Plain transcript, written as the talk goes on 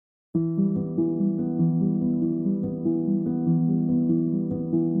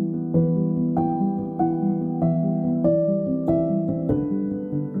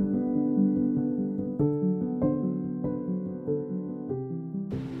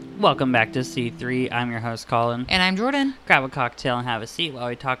Welcome back to C3. I'm your host, Collin. And I'm Jordyn. Grab a cocktail and have a seat while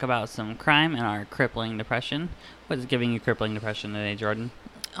we talk about some crime and our crippling depression. What is giving you crippling depression today, Jordyn?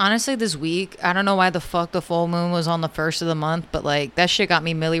 Honestly, this week, I don't know why the fuck the full moon was on the 1st of the month, but like that shit got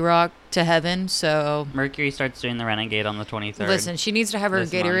me Millie Rock to heaven, so... Mercury starts doing the Renegade on the 23rd. Listen, she needs to have her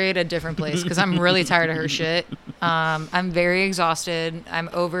Gatorade a different place because I'm really tired of her shit. I'm very exhausted. I'm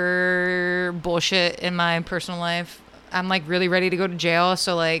over bullshit in my personal life. I'm like really ready to go to jail,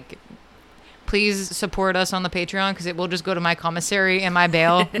 so like... Please support us on the Patreon because it will just go to my commissary and my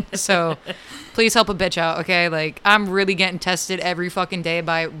bail. So please help a bitch out, okay? Like, I'm really getting tested every fucking day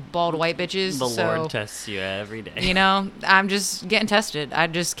by bald white bitches. The Lord tests you every day. You know, I'm just getting tested. I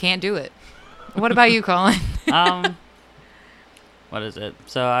just can't do it. What about you, Collin? What is it?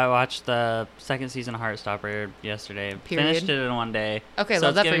 So I watched the second season of Heartstopper yesterday. Period. Finished it in one day. Okay, so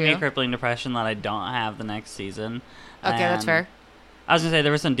love that for you. it's giving me crippling depression that I don't have the next season. Okay, that's fair. I was going to say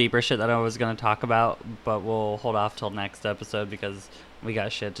there was some deeper shit that I was going to talk about, but we'll hold off till next episode because we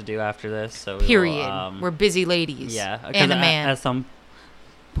got shit to do after this. So Period. We're busy ladies. Yeah. And a man. At some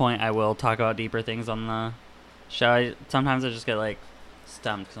point, I will talk about deeper things on the show. Sometimes I just get, like,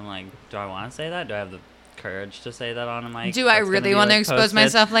 stumped because I'm like, do I want to say that? Do I have the courage to say that on a mic? Do I really want to expose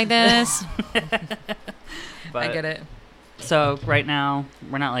myself like this? But, I get it. So right now,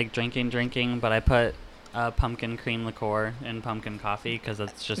 we're not, like, drinking, but I put... pumpkin cream liqueur and pumpkin coffee because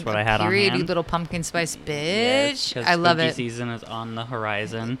that's just what I had on hand. You little pumpkin spice bitch. Yes, I love it. Spooky season is on the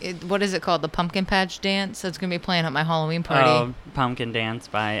horizon. What is it called? The Pumpkin Patch Dance? That's going to be playing at my Halloween party. Oh, Pumpkin Dance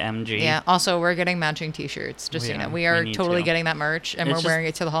by MG. Yeah. Also, we're getting matching t-shirts. Just so you know. We are totally getting that merch and we're wearing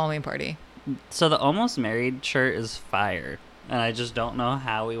it to the Halloween party. So the Almost Married shirt is fire. And I just don't know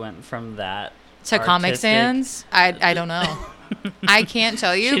how we went from that to Comic Sans. I don't know. I can't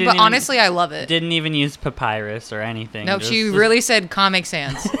tell you, but honestly, I love it. Didn't even use papyrus or anything. Nope, she really said Comic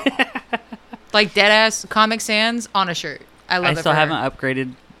Sans. Like deadass Comic Sans on a shirt. I love it. I still haven't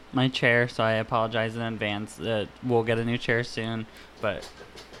upgraded my chair, so I apologize in advance. We'll get a new chair soon, but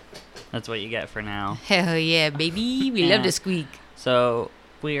that's what you get for now. Hell yeah, baby. We love to squeak. So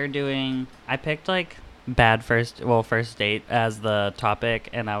we are doing... I picked like first date as the topic,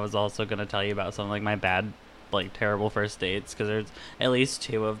 and I was also going to tell you about some like my terrible first dates because there's at least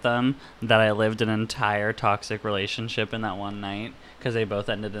 2 of them that I lived an entire toxic relationship in that one night because they both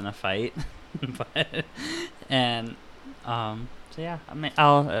ended in a fight. So yeah,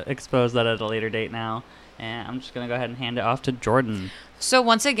 I'll expose that at a later date now, and I'm just gonna go ahead and hand it off to Jordyn. So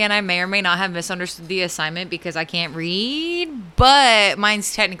once again, I may or may not have misunderstood the assignment because I can't read, but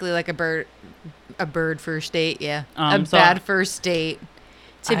mine's technically like a bird first date. Yeah, bad first date.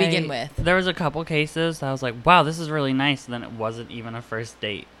 To begin with. There was a couple cases I was like, wow, this is really nice. And then it wasn't even a first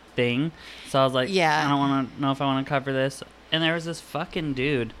date thing. So I was like, I don't want to know if I want to cover this. And there was this fucking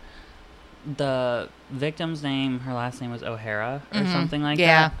dude. The victim's name, her last name was O'Hara or something like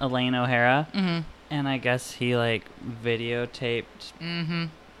that. Elaine O'Hara. Mm-hmm. And I guess he like videotaped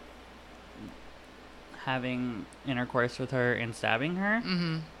having intercourse with her and stabbing her.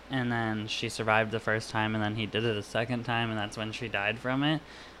 Mm-hmm. And then she survived the first time, and then he did it a second time, and that's when she died from it.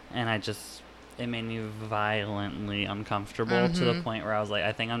 And it made me violently uncomfortable to the point where I was like,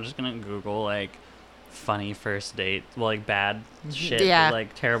 I think I'm just going to Google, like, funny first date, like, bad shit,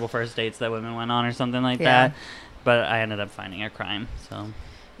 like, terrible first dates that women went on or something like that. But I ended up finding a crime, so...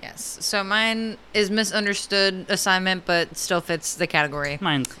 Yes. So mine is misunderstood assignment, but still fits the category.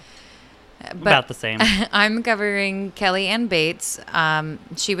 Mine's... about the same. I'm covering Kelly Ann Bates.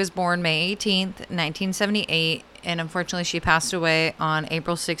 She was born May 18th, 1978, and unfortunately she passed away on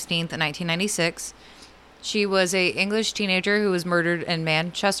April 16th, 1996. She was an English teenager who was murdered in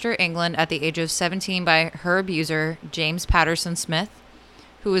Manchester, England at the age of 17 by her abuser, James Patterson Smith,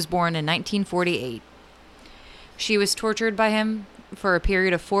 who was born in 1948. She was tortured by him for a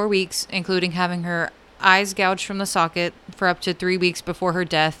period of 4 weeks, including having her eyes gouged from the socket for up to 3 weeks before her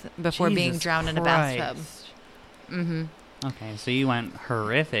death, being drowned in a bathtub. Mm-hmm. Okay, so you went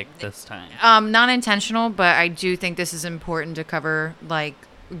horrific this time. Not intentional, but I do think this is important to cover, like,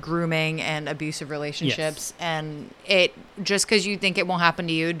 grooming and abusive relationships. Yes. And it just because you think it won't happen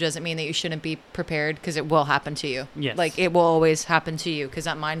to you doesn't mean that you shouldn't be prepared, because it will happen to you. Yes. Like, it will always happen to you, because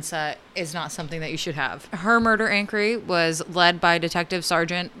that mindset is not something that you should have. Her murder inquiry was led by Detective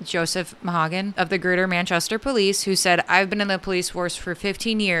Sergeant Joseph Mahagan of the Greater Manchester Police, who said, "I've been in the police force for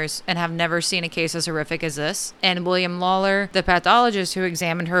 15 years and have never seen a case as horrific as this." And William Lawler, the pathologist who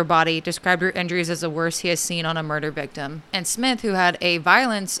examined her body, described her injuries as the worst he has seen on a murder victim. And Smith, who had a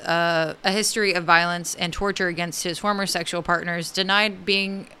history of violence and torture against his former sexual partners, denied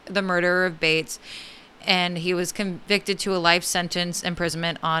being the murderer of Bates and he was convicted to a life sentence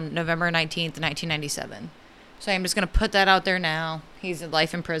imprisonment on November 19th, 1997. So I'm just going to put that out there now. He's in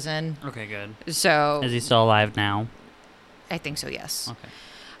life in prison. Okay, good. So is he still alive now? I think so, yes.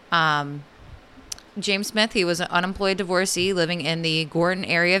 Okay. James Smith, he was an unemployed divorcee living in the Gorton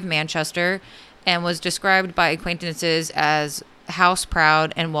area of Manchester and was described by acquaintances as house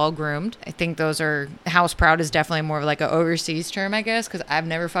proud and well groomed. I think house proud is definitely more of like an overseas term, I guess, because I've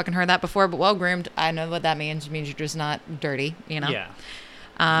never fucking heard that before. But well groomed, I know what that means. It means you're just not dirty, you know? Yeah.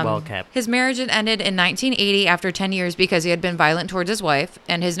 Well kept. His marriage had ended in 1980 after 10 years because he had been violent towards his wife.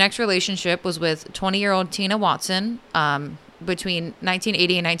 And his next relationship was with 20-year-old Tina Watson. Between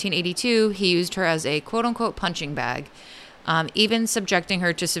 1980 and 1982, he used her as a quote-unquote punching bag, even subjecting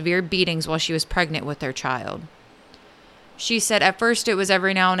her to severe beatings while she was pregnant with their child. She said at first it was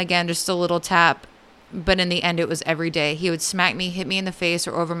every now and again, just a little tap, but in the end it was every day. He would smack me, hit me in the face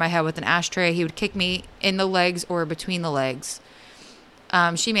or over my head with an ashtray. He would kick me in the legs or between the legs.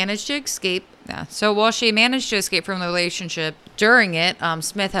 She managed to escape. Yeah. So while she managed to escape from the relationship, during it,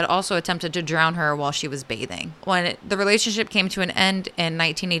 Smith had also attempted to drown her while she was bathing. When the relationship came to an end in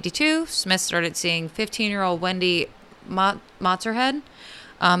 1982, Smith started seeing 15-year-old Wendy Motzerhead,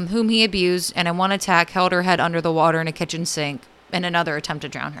 whom he abused, and in one attack held her head under the water in a kitchen sink in another attempt to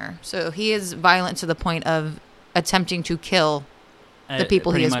drown her. So he is violent to the point of attempting to kill the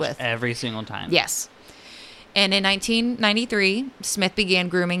people he is with. Every single time. Yes. And in 1993, Smith began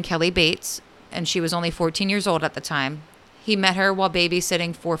grooming Kelly Bates, and she was only 14 years old at the time. He met her while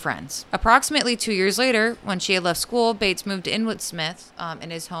babysitting 4 friends. Approximately 2 years later, when she had left school, Bates moved in with Smith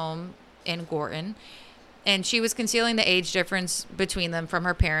in his home in Gorton, and she was concealing the age difference between them from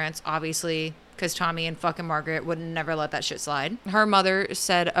her parents, obviously, because Tommy and fucking Margaret would never let that shit slide. Her mother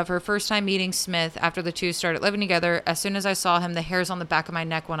said of her first time meeting Smith after the two started living together, as soon as I saw him, the hairs on the back of my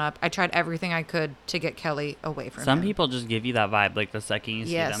neck went up. I tried everything I could to get Kelly away from him. Some people just give you that vibe, like the second you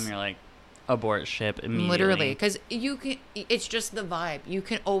see them, you're like, abort ship immediately. Literally, because it's just the vibe. You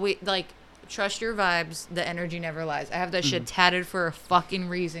can always, like, trust your vibes. The energy never lies. I have that shit tatted for a fucking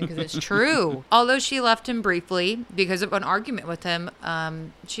reason because it's true. Although she left him briefly because of an argument with him,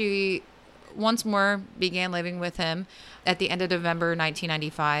 she once more began living with him at the end of November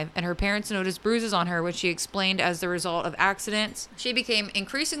 1995, and her parents noticed bruises on her, which she explained as the result of accidents. She became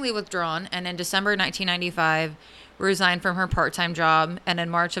increasingly withdrawn, and in December 1995, resigned from her part-time job, and in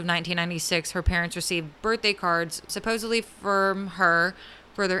March of 1996, her parents received birthday cards, supposedly from her,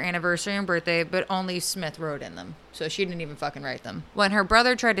 for their anniversary and birthday, but only Smith wrote in them, so she didn't even fucking write them. When her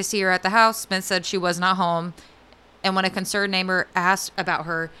brother tried to see her at the house, Smith said she was not home, and when a concerned neighbor asked about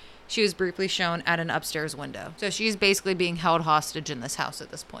her, she was briefly shown at an upstairs window. So she's basically being held hostage in this house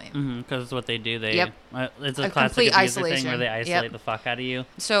at this point. Because it's what they do. Yep. It's a classic complete abuser isolation thing where they isolate the fuck out of you.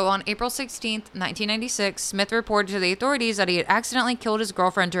 So on April 16th, 1996, Smith reported to the authorities that he had accidentally killed his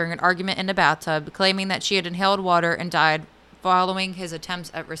girlfriend during an argument in a bathtub, claiming that she had inhaled water and died following his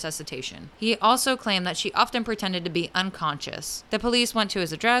attempts at resuscitation. He also claimed that she often pretended to be unconscious. The police went to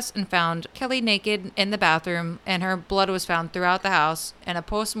his address and found Kelly naked in the bathroom, and her blood was found throughout the house, and a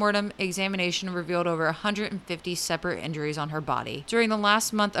post-mortem examination revealed over 150 separate injuries on her body. During the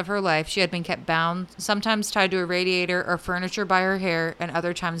last month of her life, she had been kept bound, sometimes tied to a radiator or furniture by her hair, and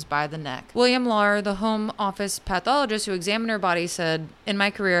other times by the neck. William Lahr, the home office pathologist who examined her body, said, "In my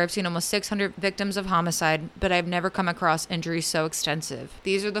career, I've seen almost 600 victims of homicide, but I've never come across injuries so extensive.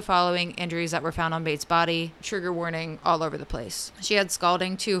 These are the following injuries that were found on Bates' body. Trigger warning all over the place. She had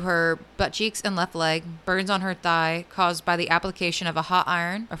scalding to her butt cheeks and left leg, burns on her thigh caused by the application of a hot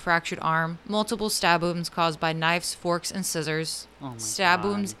iron, a fractured arm, multiple stab wounds caused by knives, forks, and scissors, stab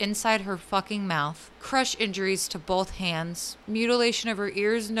wounds inside her fucking mouth, crush injuries to both hands, mutilation of her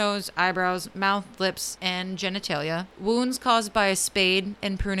ears, nose, eyebrows, mouth, lips, and genitalia, wounds caused by a spade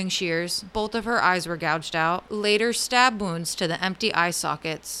and pruning shears, both of her eyes were gouged out, later stab wounds to the empty eye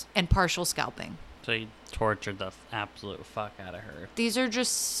sockets, and partial scalping." So he tortured the absolute fuck out of her. These are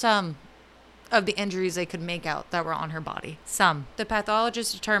just some of the injuries they could make out that were on her body. Some. The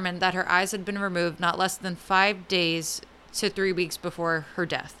pathologist determined that her eyes had been removed not less than 5 days to 3 weeks before her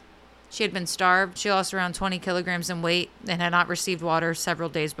death. She had been starved. She lost around 20 kilograms in weight and had not received water several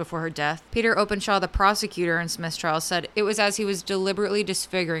days before her death. Peter Openshaw, the prosecutor in Smith's trial, said it was as he was deliberately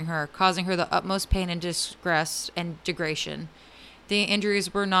disfiguring her, causing her the utmost pain and distress and degradation. The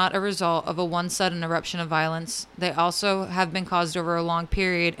injuries were not a result of a one sudden eruption of violence. They also have been caused over a long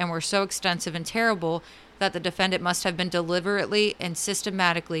period and were so extensive and terrible that the defendant must have been deliberately and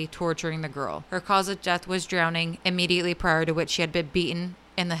systematically torturing the girl. Her cause of death was drowning, immediately prior to which she had been beaten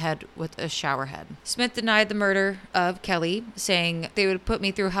in the head with a shower head. Smith denied the murder of Kelly, saying they would put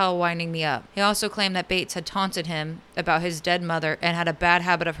me through hell winding me up. He also claimed that Bates had taunted him about his dead mother and had a bad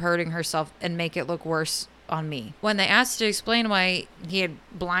habit of hurting herself and make it look worse on me. When they asked to explain why he had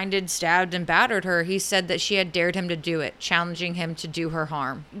blinded, stabbed, and battered her, he said that she had dared him to do it, challenging him to do her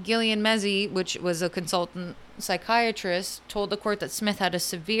harm. Gillian Mezzi, which was a consultant psychiatrist, told the court that Smith had a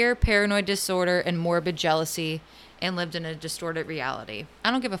severe paranoid disorder and morbid jealousy and lived in a distorted reality.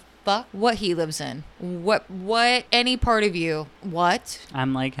 I don't give a fuck what he lives in. What any part of you. What?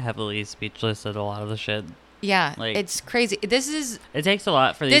 I'm like heavily speechless at a lot of the shit. Yeah, like, it's crazy. It takes a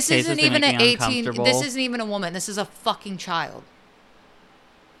lot for these cases to make me uncomfortable. This isn't even a woman. This is a fucking child.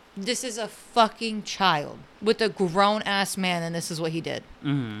 This is a fucking child with a grown-ass man, and this is what he did.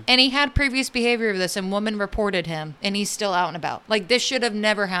 Mm-hmm. And he had previous behavior of this, and woman reported him, and he's still out and about. Like, this should have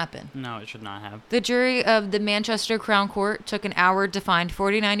never happened. No, it should not have. The jury of the Manchester Crown Court took an hour to find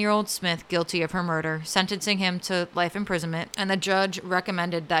 49-year-old Smith guilty of her murder, sentencing him to life imprisonment, and the judge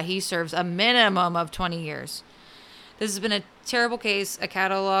recommended that he serves a minimum of 20 years. This has been a terrible case, a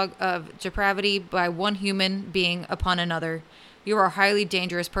catalog of depravity by one human being upon another. You are a highly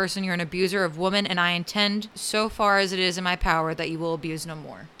dangerous person. You're an abuser of women, and I intend, so far as it is in my power, that you will abuse no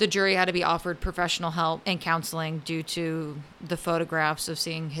more. The jury had to be offered professional help and counseling due to the photographs of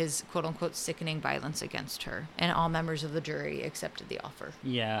seeing his quote-unquote sickening violence against her, and all members of the jury accepted the offer.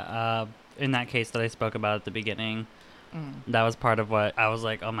 Yeah, in that case that I spoke about at the beginning, that was part of what I was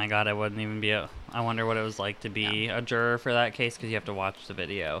like, oh my God, I wouldn't even be I wonder what it was like to be a juror for that case, because you have to watch the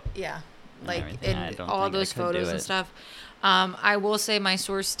video. Yeah, like in all those photos and stuff. I will say my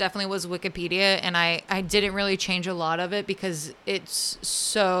source definitely was Wikipedia, and I didn't really change a lot of it because it's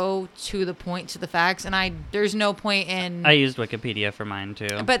so to the point to the facts, and there's no point in... I used Wikipedia for mine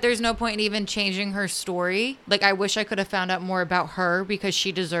too. But there's no point in even changing her story. Like, I wish I could have found out more about her because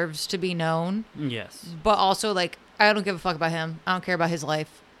she deserves to be known. Yes. But also, like, I don't give a fuck about him. I don't care about his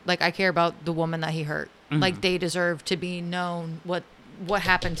life. Like, I care about the woman that he hurt. Mm-hmm. Like, they deserve to be known what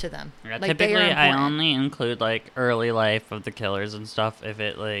happened to them. Yeah, like, typically, I only include, like, early life of the killers and stuff if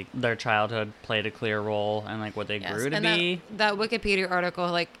it, like, their childhood played a clear role and, like, what they grew to be. That Wikipedia article,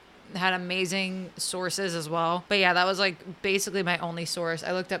 like, had amazing sources as well. But, yeah, that was, like, basically my only source.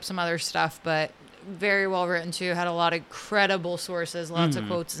 I looked up some other stuff, but very well written, too. Had a lot of credible sources, lots of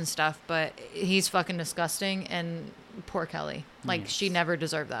quotes and stuff. But he's fucking disgusting, and poor Kelly. Like, she never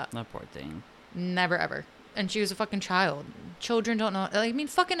deserved that. That poor thing. Never, ever. And she was a fucking child. Children don't know. I mean,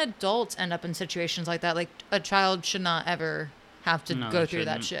 fucking adults end up in situations like that. Like, a child should not ever have to go through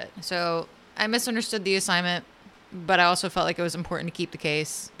that shit. So I misunderstood the assignment, but I also felt like it was important to keep the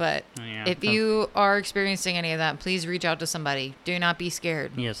case. But if you are experiencing any of that, please reach out to somebody. Do not be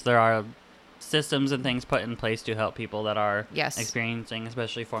scared. Yes, there are systems and things put in place to help people that are experiencing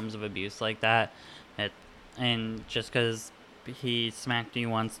especially forms of abuse like that. And just because he smacked you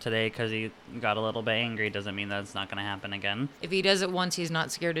once today because he got a little bit angry doesn't mean that it's not going to happen again. If he does it once, he's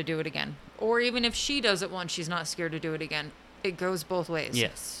not scared to do it again. Or even if she does it once, she's not scared to do it again. It goes both ways.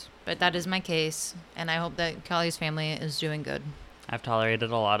 Yes. But that is my case, and I hope that Kelly's family is doing good. I've tolerated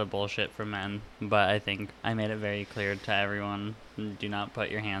a lot of bullshit from men, but I think I made it very clear to everyone, do not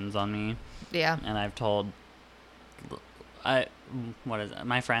put your hands on me. Yeah. And I've told...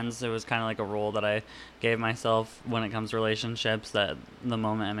 my friends, it was kind of like a rule that I gave myself when it comes to relationships, that the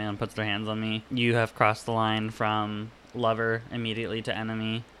moment a man puts their hands on me, you have crossed the line from lover immediately to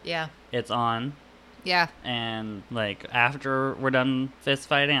enemy. Yeah. It's on. Yeah. And, like, after we're done fist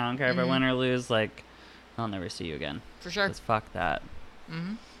fighting, I don't care if I win or lose, like, I'll never see you again. For sure. Just fuck that.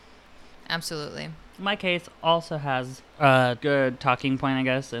 Mm-hmm. Absolutely. My case also has a good talking point, I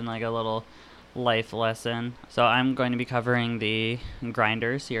guess, and, like, a little life lesson. So I'm going to be covering the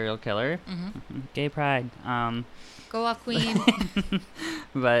Grindr serial killer. Gay pride. Go off, queen.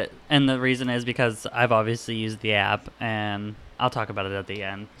 And the reason is because I've obviously used the app, and I'll talk about it at the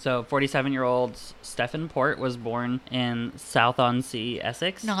end. So 47-year-old Stephen Port was born in Southonsea,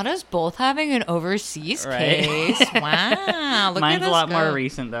 Essex. Not us both having an overseas case. Wow. Look mine's a lot more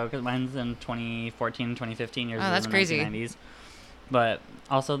recent, though, because mine's in 2014, 2015 years. Oh, that's crazy. 1990s. But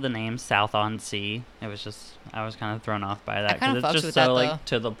also the name Southonsea, it was just, I was kind of thrown off by that because it's just so like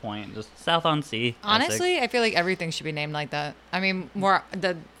to the point, just Southonsea. Honestly, Essex. I feel like everything should be named like that. I mean,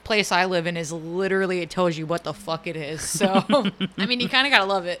 the place I live in is literally, it tells you what the fuck it is. So, I mean, you kind of gotta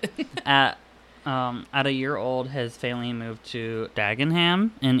love it. At a year old, his family moved to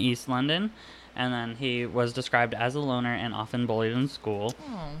Dagenham in East London, and then he was described as a loner and often bullied in school.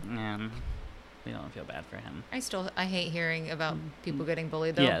 Oh. And we don't feel bad for him. I hate hearing about people getting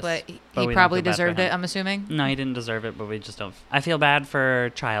bullied, though. Yes, but but he we don't probably feel bad for deserved it, him. I'm assuming. No, he didn't deserve it, but we just don't. I feel bad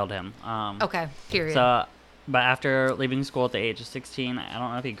for child him. Okay, period. So, but after leaving school at the age of 16, I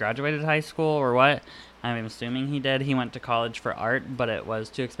don't know if he graduated high school or what. I'm assuming he did. He went to college for art, but it was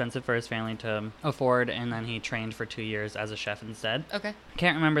too expensive for his family to afford, and then he trained for 2 years as a chef instead. Okay. I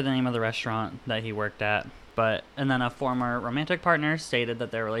can't remember the name of the restaurant that he worked at. And then a former romantic partner stated that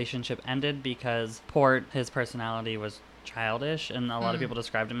their relationship ended because Port, his personality was childish, and a lot of people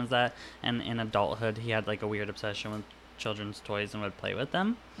described him as that. And in adulthood, he had like a weird obsession with children's toys and would play with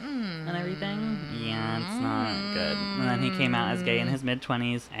them and everything. Yeah, it's not good. And then he came out as gay in his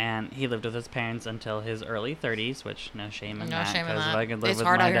mid-20s, and he lived with his parents until his early 30s, which no shame in that. Because if I could live It's with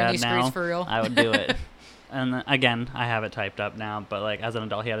hard my out here in dad these now, streets, for real. I would do it. And then, again, I have it typed up now, but like as an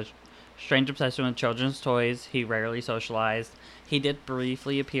adult, he had a strange obsession with children's toys. He rarely socialized. He did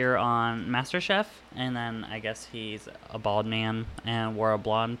briefly appear on MasterChef, and then I guess he's a bald man and wore a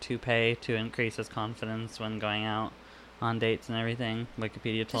blonde toupee to increase his confidence when going out on dates and everything.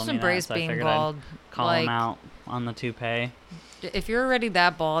 Wikipedia told Just me that, embrace so I being figured bald. I'd call him out on the toupee. If you're already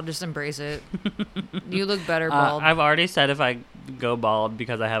that bald, just embrace it. You look better bald. I've already said if I go bald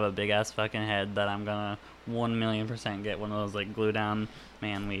because I have a big ass fucking head that I'm gonna 1,000,000% get one of those like glue down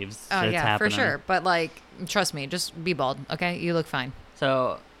man weaves. Oh It's yeah, happening. for sure. But like, trust me, just be bald, okay? You look fine.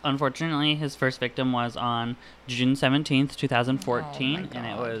 So unfortunately, his first victim was on June 17th, 2014, Oh, my and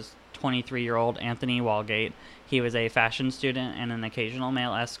it God. was 23-year-old Anthony Walgate. He was a fashion student and an occasional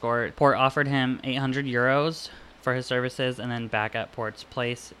male escort. Port offered him 800 euros for his services, and then back at Port's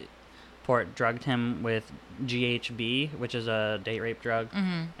place, Port drugged him with GHB, which is a date rape drug,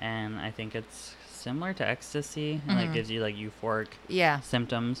 and I think it's similar to ecstasy. It like gives you like euphoric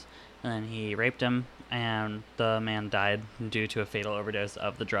symptoms. And then he raped him, and the man died due to a fatal overdose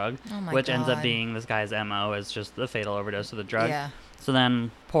of the drug, which ends up being this guy's MO, is just the fatal overdose of the drug. Yeah. So then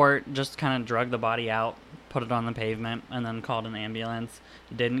Port just kind of drugged the body out, put it on the pavement, and then called an ambulance.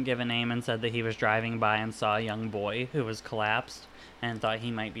 Didn't give a name and said that he was driving by and saw a young boy who was collapsed and thought he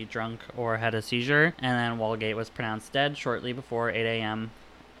might be drunk or had a seizure. And then Walgate was pronounced dead shortly before 8 a.m.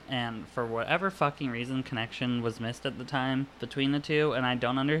 And for whatever fucking reason, connection was missed at the time between the two. And I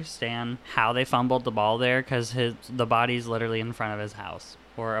don't understand how they fumbled the ball there, because the body's literally in front of his house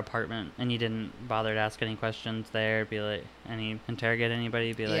or apartment, and he didn't bother to ask any questions there, interrogate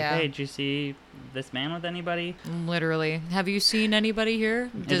anybody, be like, hey, did you see this man with anybody? Literally. Have you seen anybody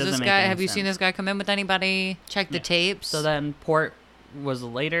here? Have you seen this guy come in with anybody? Check the tapes. So then Port was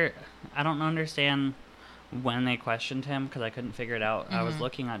later, I don't understand when they questioned him, because I couldn't figure it out. I was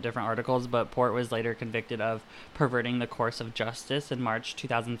looking at different articles, but Port was later convicted of perverting the course of justice in March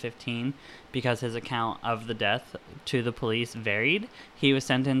 2015 because his account of the death to the police varied. He was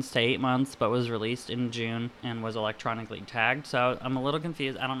sentenced to 8 months, but was released in June and was electronically tagged. So I'm a little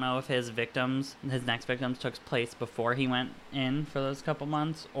confused. I don't know if his next victims took place before he went in for those couple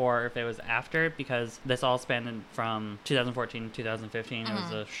months, or if it was after, because this all spanned from 2014 to 2015. It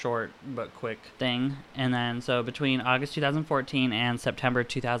was a short but quick thing. And then so between August 2014 and September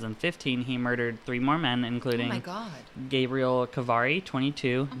 2015, he murdered 3 more men, including Gabriel Cavari,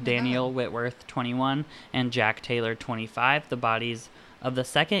 22, Daniel Whitworth, 21, and Jack Taylor, 25. The bodies of the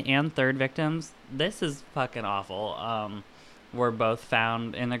second and third victims, this is fucking awful, were both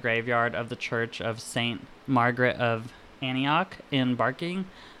found in the graveyard of the Church of St. Margaret of Antioch in Barking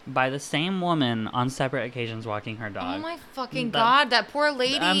by the same woman on separate occasions walking her dog. Oh my fucking God, that poor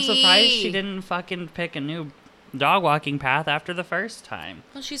lady. I'm surprised she didn't fucking pick a new dog walking path after the first time.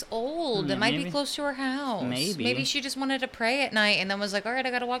 Well, she's old. Yeah, it might be close to her house. Maybe she just wanted to pray at night and then was like, all right,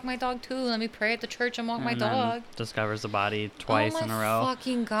 I gotta walk my dog too. Let me pray at the church and walk my dog. Discovers the body twice in a row. Oh my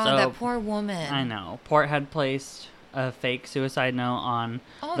fucking God, so, that poor woman. I know. Port had placed a fake suicide note on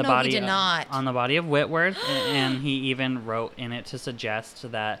the body. He did not. On the body of Whitworth, and he even wrote in it to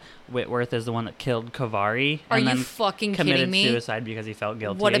suggest that Whitworth is the one that killed Cavari. Are and you then fucking committed kidding me? Suicide because he felt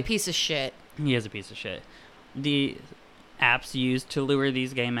guilty. What a piece of shit. He is a piece of shit. The apps used to lure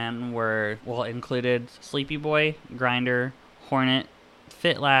these gay men included Sleepy Boy, Grindr, Hornet,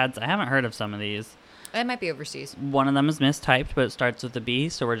 Fit Lads. I haven't heard of some of these. It might be overseas. One of them is mistyped, but it starts with a B,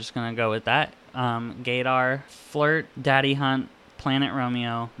 so we're just going to go with that. Gaydar, Flirt, Daddy Hunt, Planet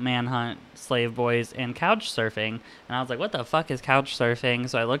Romeo, Manhunt, Slave Boys, and Couch Surfing. And I was like, what the fuck is Couch Surfing?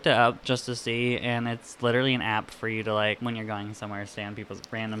 So I looked it up just to see, and it's literally an app for you to, like, when you're going somewhere, stay on people's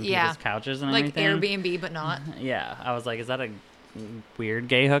couches and everything. Like Airbnb, but not. Yeah. I was like, is that a weird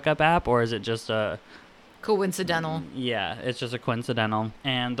gay hookup app, or is it just a Coincidental. Yeah, it's just a coincidental.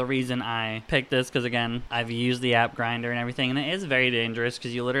 And the reason I picked this, because again, I've used the app Grinder and everything, and it is very dangerous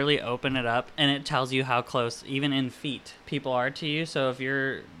because you literally open it up and it tells you how close, even in feet, people are to you. So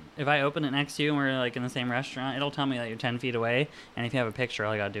if I open it next to you and we're like in the same restaurant, it'll tell me that you're 10 feet away. And if you have a picture,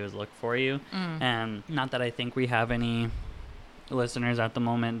 all I gotta do is look for you. And not that I think we have any listeners at the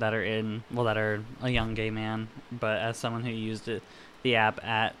moment that are a young gay man, but as someone who used the app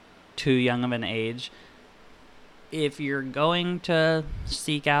at too young of an age, if you're going to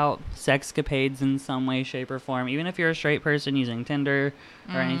seek out sexcapades in some way, shape, or form, even if you're a straight person using Tinder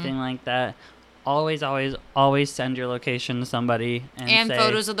or anything like that, always, always, always send your location to somebody and say,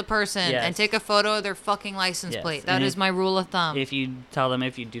 photos of the person, yes, and take a photo of their fucking license plate. That is my rule of thumb. If you tell them,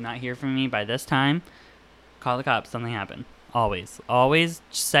 if you do not hear from me by this time, call the cops. Something happened. Always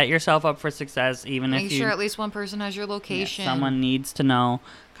set yourself up for success, even if you... Make sure at least one person has your location. Someone needs to know,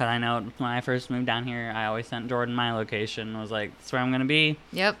 because I know when I first moved down here, I always sent Jordan my location. I was like, that's where I'm going to be.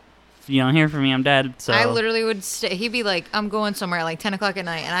 Yep. If you don't hear from me, I'm dead. So I literally would stay. He'd be like, I'm going somewhere at like 10 o'clock at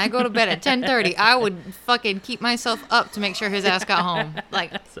night, and I go to bed at 10:30. I would fucking keep myself up to make sure his ass got home.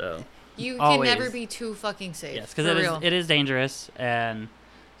 Like, so you always. can never be too fucking safe. Yes, because it is dangerous, and...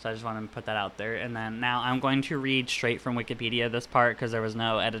 So I just want to put that out there. And then now I'm going to read straight from Wikipedia this part because there was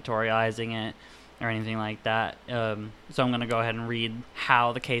no editorializing it or anything like that. So I'm going to go ahead and read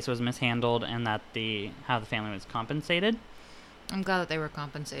how the case was mishandled and that how the family was compensated. I'm glad that they were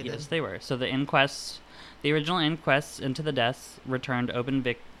compensated. Yes, they were. So the original inquests into the deaths returned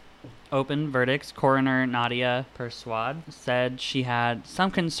open verdicts. Coroner Nadia Persuade said she had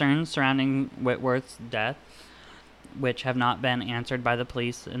some concerns surrounding Whitworth's death, which have not been answered by the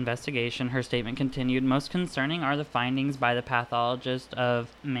police investigation. Her statement continued, most concerning are the findings by the pathologist of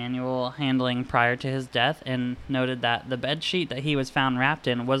manual handling prior to his death, and noted that the bedsheet that he was found wrapped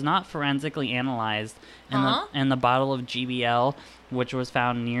in was not forensically analyzed, and the bottle of GBL, which was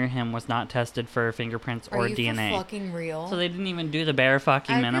found near him, was not tested for fingerprints or DNA. Are you fucking real? So they didn't even do the bare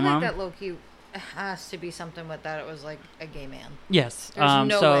fucking minimum. I feel like that low-key has to be something with that. It was like a gay man. Yes. There's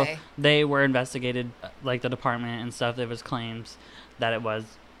no so way. They were investigated, like the department and stuff. There was claims that it was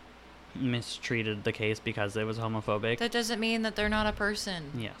mistreated the case because it was homophobic. That doesn't mean that they're not a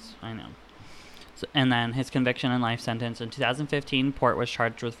person. Yes, I know. So, and then his conviction and life sentence. In 2015, Port was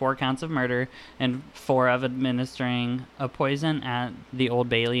charged with 4 counts of murder and 4 of administering a poison at the Old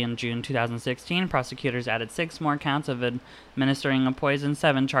Bailey in June 2016. Prosecutors added 6 more counts of administering a poison,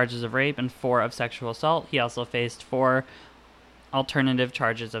 7 charges of rape, and 4 of sexual assault. He also faced 4 alternative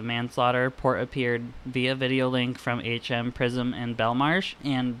charges of manslaughter. Port appeared via video link from HM Prism in Belmarsh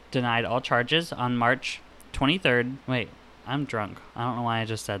and denied all charges on March 23rd. Wait. I'm drunk. I don't know why I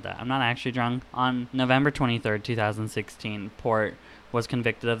just said that. I'm not actually drunk. On November 23rd, 2016, Port was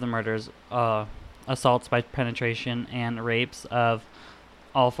convicted of the murders, assaults by penetration, and rapes of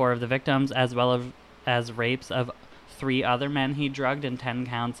all 4 of the victims, as well as rapes of 3 other men he drugged, and 10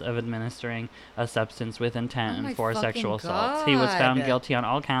 counts of administering a substance with intent and 4 sexual assaults. He was found guilty on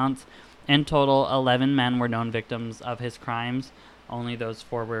all counts. In total, 11 men were known victims of his crimes. Only those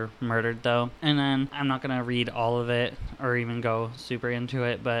 4 were murdered, though. And then, I'm not going to read all of it or even go super into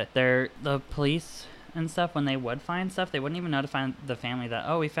it, but the police and stuff, when they would find stuff, they wouldn't even notify the family that,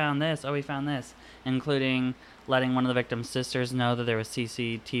 oh, we found this, including letting one of the victim's sisters know that there was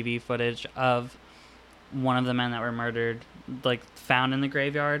CCTV footage of one of the men that were murdered, like, found in the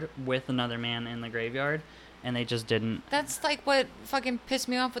graveyard with another man in the graveyard. And they just didn't. That's like what fucking pissed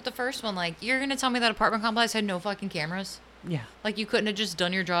me off with the first one. Like, you're going to tell me that apartment complex had no fucking cameras? Yeah. Like, you couldn't have just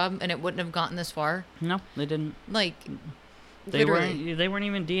done your job and it wouldn't have gotten this far? No, they didn't. Like, they weren't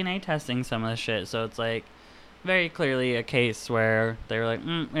even DNA testing some of the shit. So it's like very clearly a case where they were like,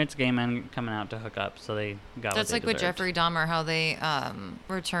 it's gay men coming out to hook up. So they got That's what like they with deserved. Jeffrey Dahmer, how they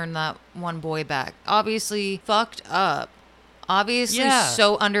returned that one boy back. Obviously fucked up. Obviously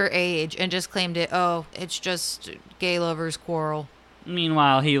so underage, and just claimed it's just gay lovers quarrel.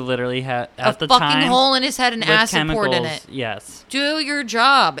 Meanwhile, he literally had a fucking hole in his head and acid poured in it. Yes. Do your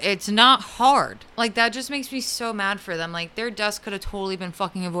job. It's not hard. Like, that just makes me so mad for them. Like, their deaths could have totally been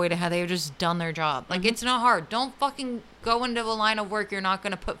fucking avoided had they just done their job. Like, it's not hard. Don't fucking go into a line of work you're not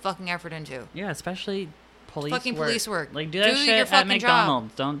going to put fucking effort into. Yeah, especially police work. Like, do that shit at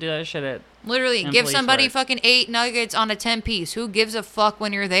McDonald's. Don't do that shit at... Literally, give somebody fucking 8 nuggets on a 10-piece. Who gives a fuck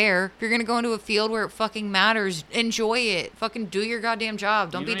when you're there? If you're going to go into a field where it fucking matters, enjoy it. Fucking do your goddamn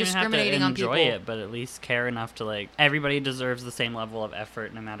job. Don't be discriminating on people. Enjoy it, but at least care enough to, like, everybody deserves the same level of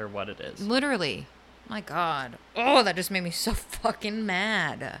effort no matter what it is. Literally. My God. Oh, that just made me so fucking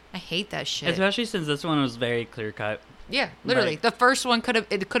mad. I hate that shit. Especially since this one was very clear-cut. Yeah, literally. Like, the first one could have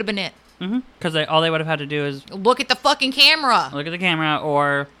been it. Because all they would have had to do is Look at the fucking camera. look at the camera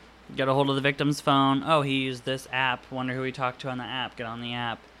or get a hold of the victim's phone. Oh, he used this app. Wonder who he talked to on the app. Get on the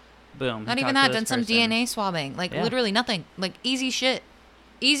app. Boom. Not even that. Done some DNA swabbing. Like, literally nothing. Like, easy shit.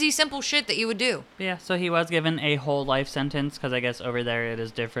 Easy, simple shit that you would do. Yeah, so he was given a whole life sentence, because I guess over there it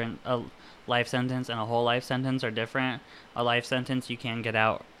is different. A life sentence and a whole life sentence are different. A life sentence, you can get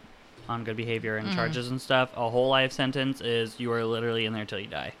out on good behavior and charges and stuff. A whole life sentence is you are literally in there till you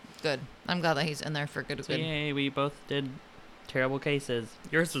die. Good. I'm glad that he's in there for good. So, yay, we both did terrible cases.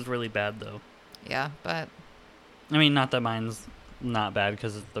 Yours was really bad, though. Yeah, but... I mean, not that mine's not bad,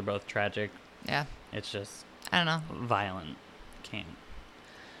 because they're both tragic. Yeah. It's just... I don't know. Violent. Can't.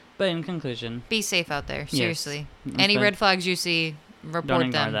 But in conclusion... Be safe out there. Seriously. Yes. Any red flags you see, report don't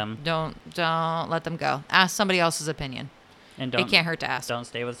ignore them. Don't let them go. Ask somebody else's opinion. And it can't hurt to ask. Don't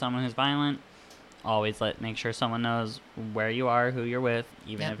stay with someone who's violent. Always make sure someone knows where you are, who you're with,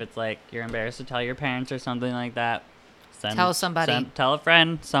 even if it's like you're embarrassed to tell your parents or something like that. Tell somebody. Tell a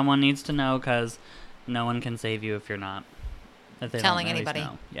friend. Someone needs to know, because no one can save you if you're not. If they telling don't anybody.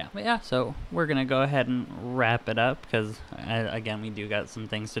 Know. Yeah. But yeah, so we're going to go ahead and wrap it up, because, again, we do got some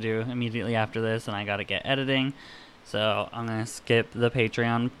things to do immediately after this, and I got to get editing. So I'm going to skip the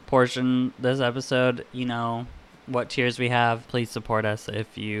Patreon portion this episode. You know what tiers we have. Please support us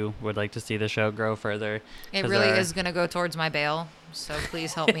if you would like to see the show grow further. It really is going to go towards my bail, so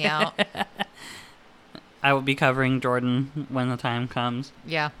please help me out. I will be covering Jordyn when the time comes.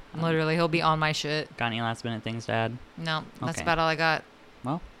 Yeah, literally, he'll be on my shit. Got any last minute things to add? No, that's about all I got.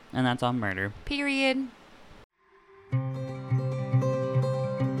 Well, and that's on murder. Period.